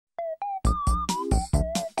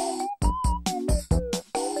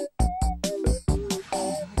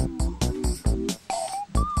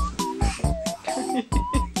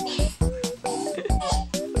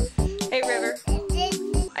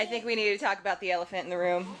need to talk about the elephant in the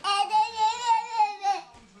room.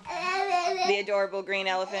 The adorable green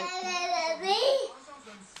elephant.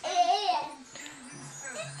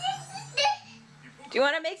 Do you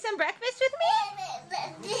want to make some breakfast with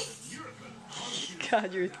me?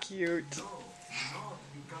 God, you're cute.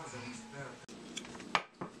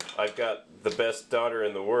 I've got the best daughter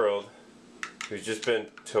in the world who's just been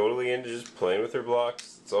totally into just playing with her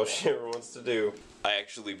blocks. That's all she ever wants to do. I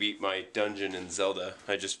actually beat my dungeon in Zelda.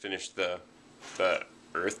 I just finished the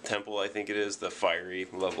Earth Temple, I think it is, the fiery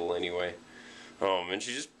level anyway. And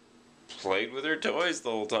she just played with her toys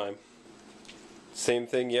the whole time. Same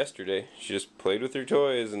thing yesterday. She just played with her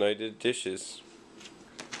toys and I did dishes.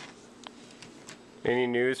 Any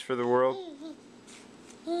news for the world?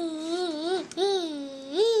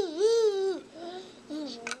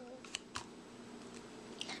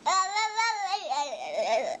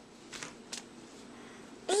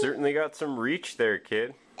 Certainly got some reach there,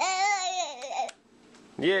 kid.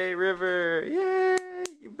 Yay, River! Yay!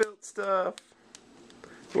 You built stuff.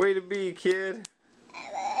 Way to be, kid.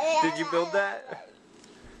 Did you build that?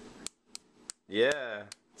 Yeah,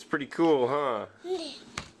 it's pretty cool, huh?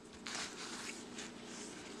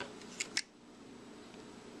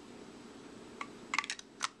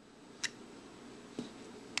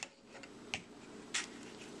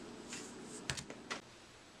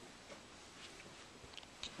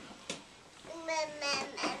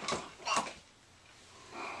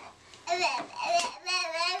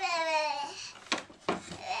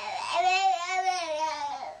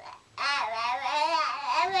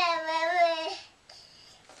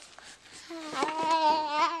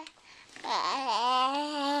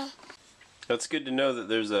 It's good to know that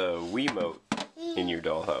there's a Wiimote in your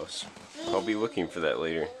dollhouse. I'll be looking for that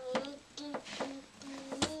later.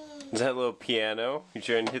 Is that a little piano? You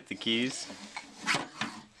trying to hit the keys?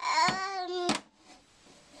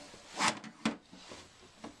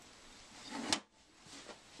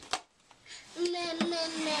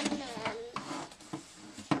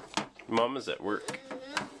 Mama's at work.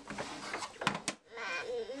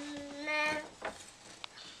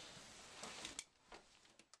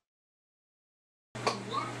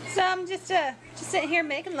 So I'm just sitting here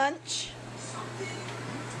making lunch.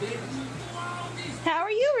 How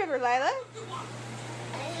are you, River Lila?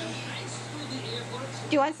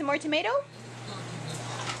 Do you want some more tomato?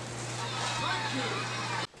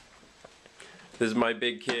 This is my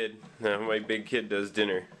big kid. Now my big kid does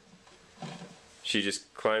dinner. She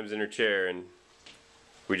just climbs in her chair and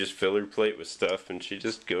we just fill her plate with stuff and she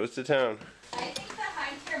just goes to town. I think the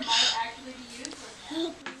high chair might actually be used for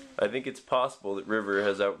that. I think it's possible that River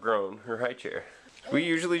has outgrown her high chair. We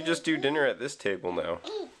usually just do dinner at this table now.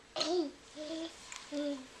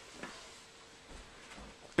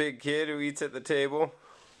 Big kid who eats at the table.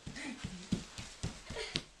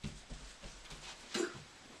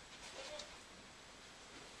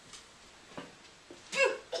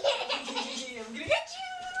 I'm gonna get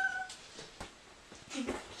you!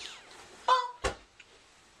 Oh.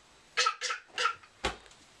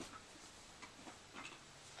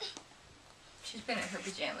 She's been in her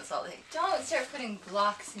pajamas all day. Don't start putting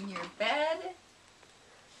blocks in your bed.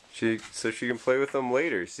 So she can play with them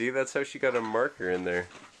later. See, that's how she got a marker in there.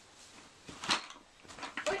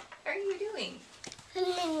 What are you doing?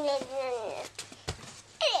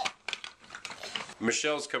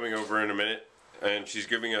 Michelle's coming over in a minute, and she's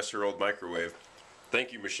giving us her old microwave.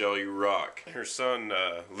 Thank you, Michelle, you rock. Her son,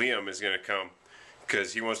 Liam, is gonna come,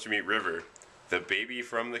 because he wants to meet River, the baby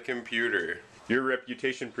from the computer. Your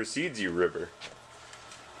reputation precedes you, River.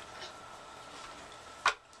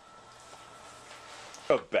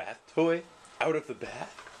 A bath toy? Out of the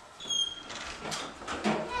bath?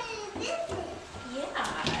 Yeah.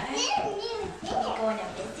 You going to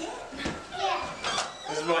visit?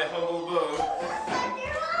 This is my humble abode.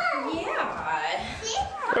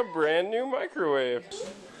 Yeah. A brand new microwave.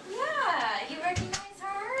 Yeah. You recognize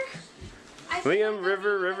her? Liam,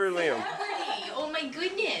 River, Liam. Oh my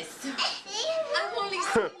goodness. I've only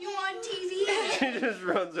seen you on TV. She just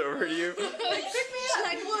runs over to you. She's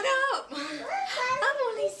like, what up? I've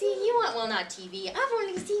only seen you on, well, not TV. I've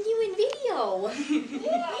only seen you in video.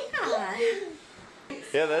 Yeah.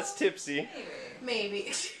 Yeah, that's Tipsy.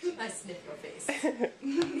 Maybe. I sniff your face.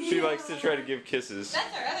 She likes to try to give kisses.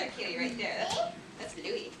 That's our other kitty right there. That's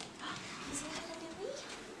Louie. Is that a Louie?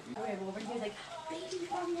 Okay, well, over here, like, baby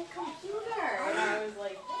from the computer. And I was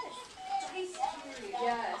like, yes.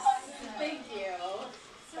 Yes. Thank you.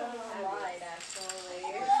 So right, actually.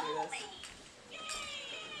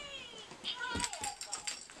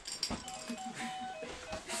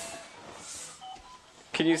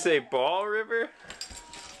 Can you say ball, River?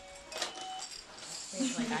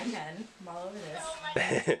 Like, I can. I'm all over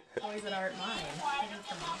this. Toys that aren't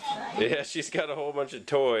mine. Yeah, she's got a whole bunch of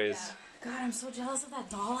toys. Yeah. God, I'm so jealous of that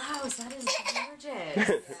dollhouse. That is gorgeous.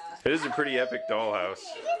 It is a pretty epic dollhouse.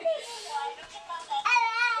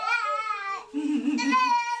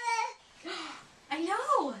 I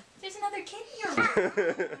know. There's another kid in your room.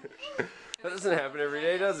 That doesn't happen every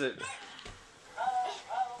day, does it?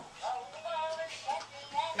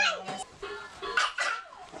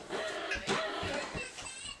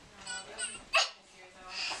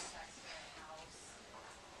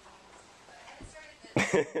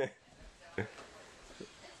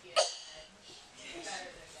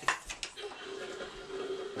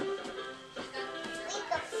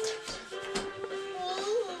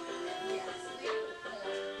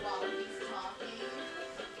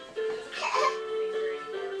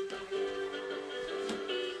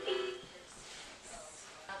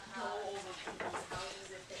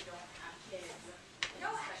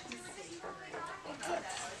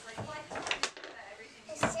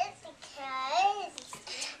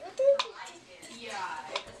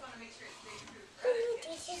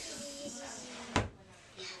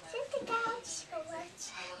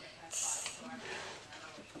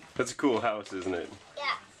 That's a cool house, isn't it? Yeah.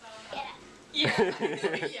 Yeah,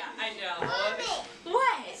 I know. Mommy.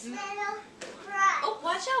 What? Oh,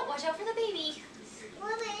 watch out! Watch out for the baby.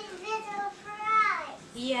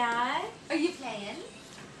 Yeah. Are you playing?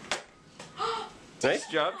 Nice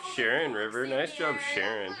job sharing, River. Nice job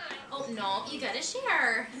sharing. Oh no, you gotta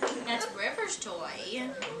share. That's River's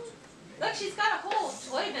toy. Look, she's got a whole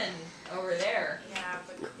toy bin over there. Yeah,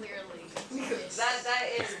 but clearly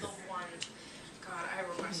That is the one. God, I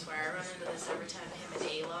swear, I run into this every time him and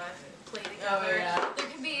Ayla play together. Oh, yeah. There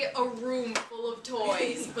can be a room full of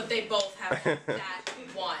toys, but they both have that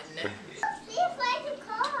one. See if I can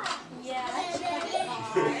call. Yeah,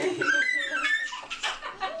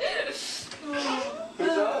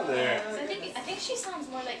 Who's on there? So I think she sounds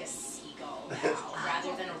more like a seagull now,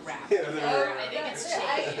 rather than a rabbit. Yeah, I think it's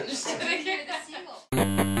changed. I can hear the seagull.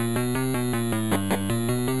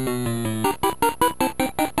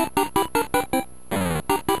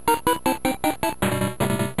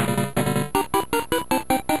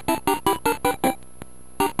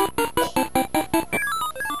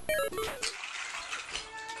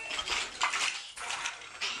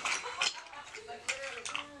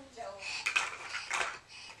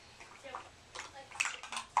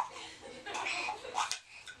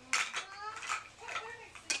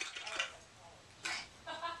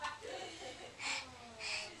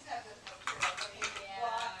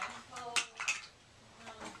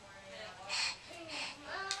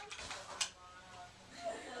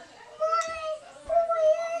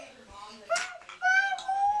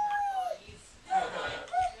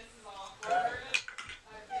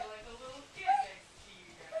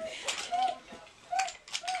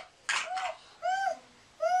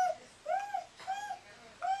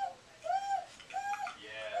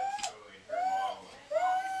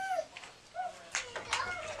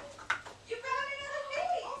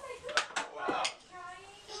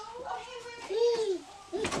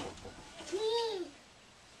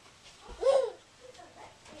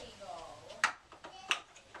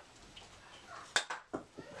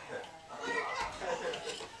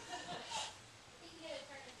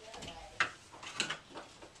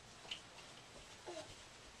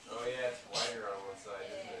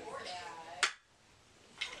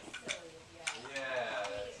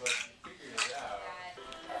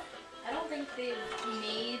 They've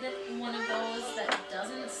made one of those that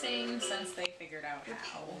doesn't sing since they figured out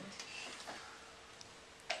how.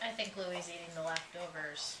 I think Louie's eating the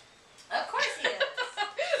leftovers. Of course he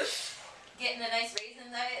is. Getting a nice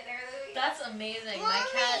raisin diet there, Louie. That's amazing. My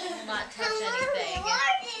cat will not touch anything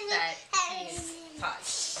that he's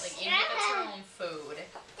touched. Like, even if it's her own food.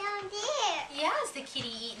 Down there. Yeah, is the kitty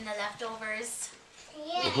eating the leftovers?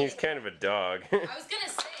 Yeah. He's kind of a dog. I was gonna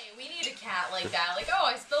say, we need a cat like that. Like, oh,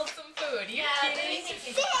 I spilled some food. You kidding? He's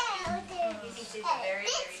a very, very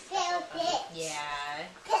special puppy. Yeah.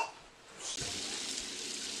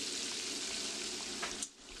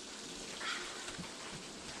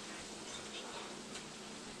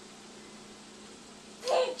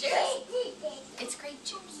 It's grape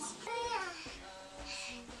juice.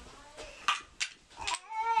 What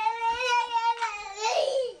about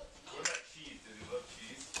cheese? Does he love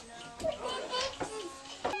cheese?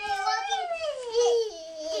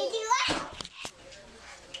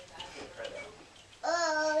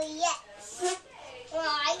 Oh, yes.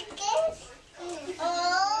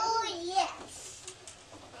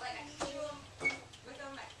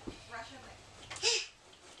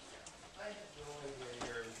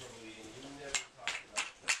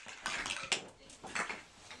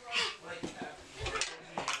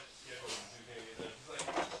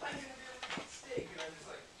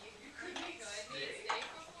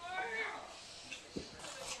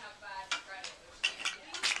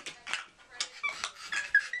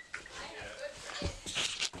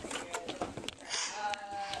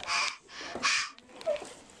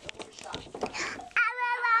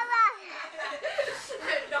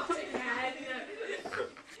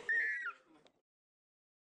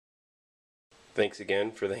 Thanks again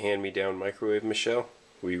for the hand-me-down microwave, Michelle.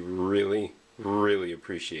 We really, really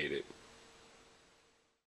appreciate it.